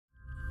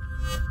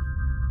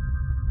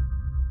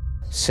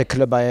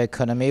Circular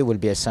bioeconomy will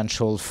be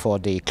essential for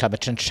the climate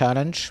change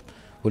challenge,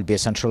 will be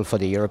essential for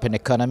the European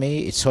economy.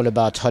 It's all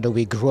about how do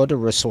we grow the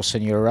resource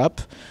in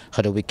Europe,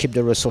 how do we keep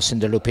the resource in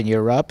the loop in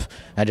Europe,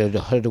 and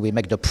how do we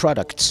make the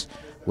products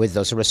with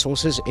those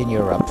resources in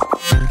Europe.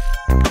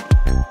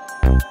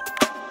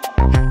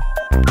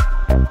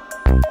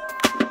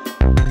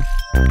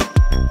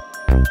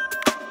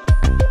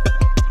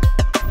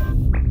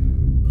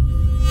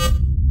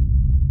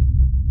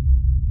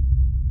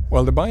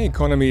 Well, the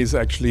bioeconomy is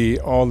actually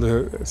all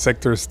the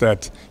sectors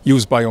that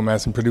use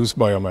biomass and produce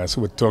biomass.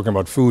 We're talking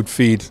about food,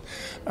 feed,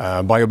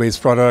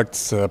 bio-based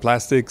products,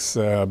 plastics,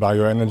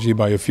 bioenergy,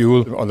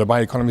 biofuel. Or the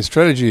bioeconomy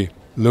strategy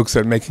looks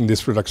at making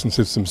this production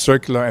system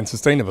circular and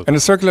sustainable. And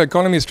the circular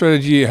economy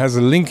strategy has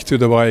a link to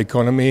the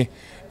bioeconomy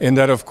in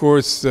that, of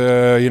course,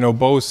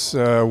 both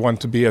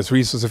want to be as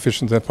resource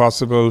efficient as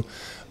possible,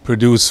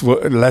 produce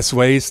less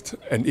waste,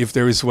 and if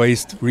there is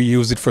waste,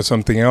 reuse it for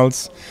something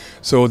else.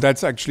 So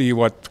that's actually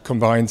what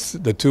combines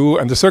the two.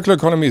 And the circular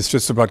economy is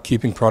just about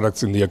keeping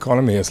products in the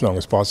economy as long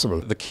as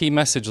possible. The key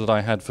message that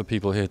I had for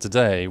people here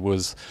today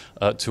was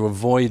to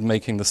avoid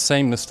making the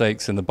same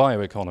mistakes in the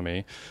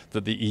bioeconomy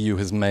that the EU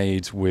has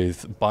made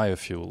with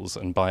biofuels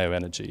and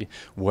bioenergy,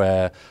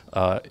 where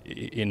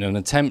in an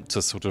attempt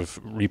to sort of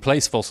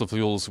replace fossil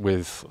fuels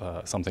with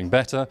something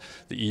better,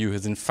 the EU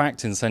has in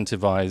fact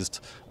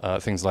incentivized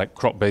things like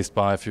crop-based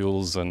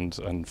biofuels and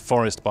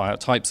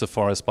types of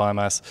forest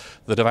biomass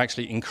that have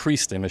actually increased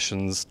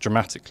emissions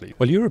dramatically.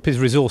 Well, Europe is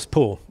resource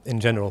poor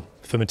in general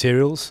for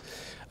materials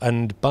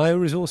and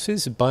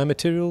bioresources,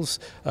 biomaterials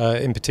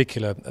in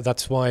particular.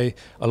 That's why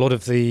a lot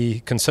of the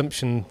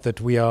consumption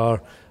that we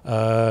are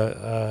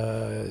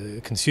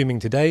consuming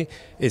today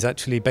is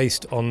actually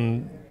based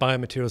on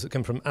biomaterials that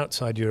come from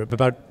outside Europe.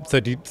 About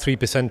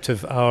 33%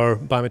 of our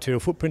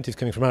biomaterial footprint is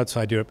coming from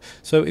outside Europe.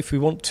 So if we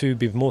want to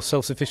be more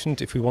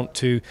self-sufficient, if we want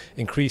to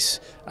increase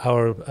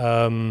our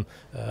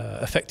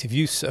effective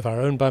use of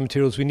our own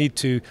biomaterials, we need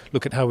to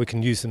look at how we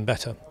can use them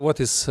better. What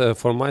is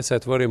from my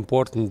side very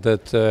important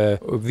that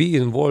we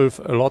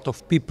involve a lot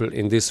of people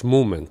in this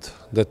movement,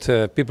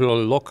 that people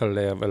on local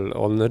level,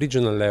 on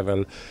regional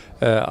level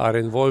are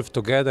involved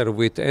together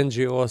with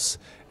NGOs,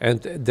 and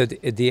that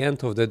at the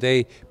end of the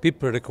day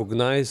people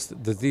recognize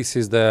that this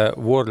is the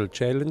world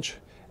challenge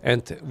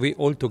and we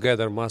all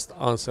together must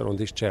answer on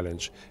this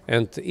challenge.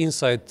 And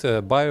inside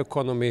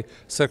bioeconomy,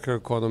 circular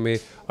economy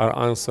are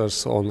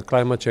answers on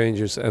climate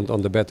changes and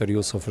on the better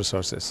use of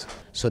resources.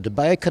 So the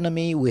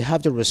bioeconomy, we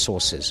have the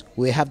resources,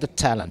 we have the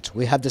talent,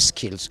 we have the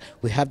skills,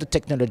 we have the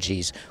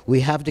technologies, we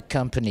have the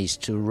companies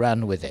to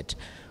run with it.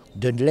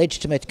 The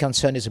legitimate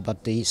concern is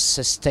about the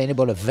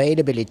sustainable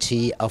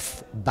availability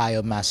of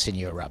biomass in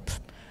Europe.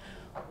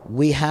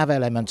 We have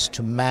elements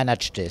to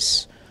manage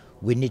this.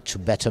 We need to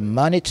better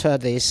monitor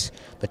this,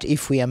 but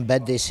if we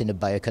embed this in a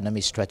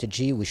bioeconomy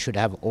strategy, we should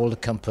have all the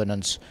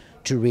components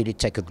to really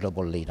take a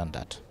global lead on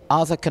that.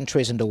 Other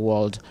countries in the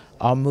world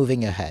are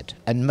moving ahead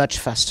and much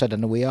faster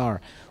than we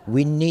are.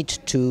 We need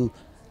to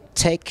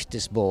take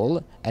this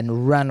ball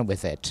and run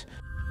with it.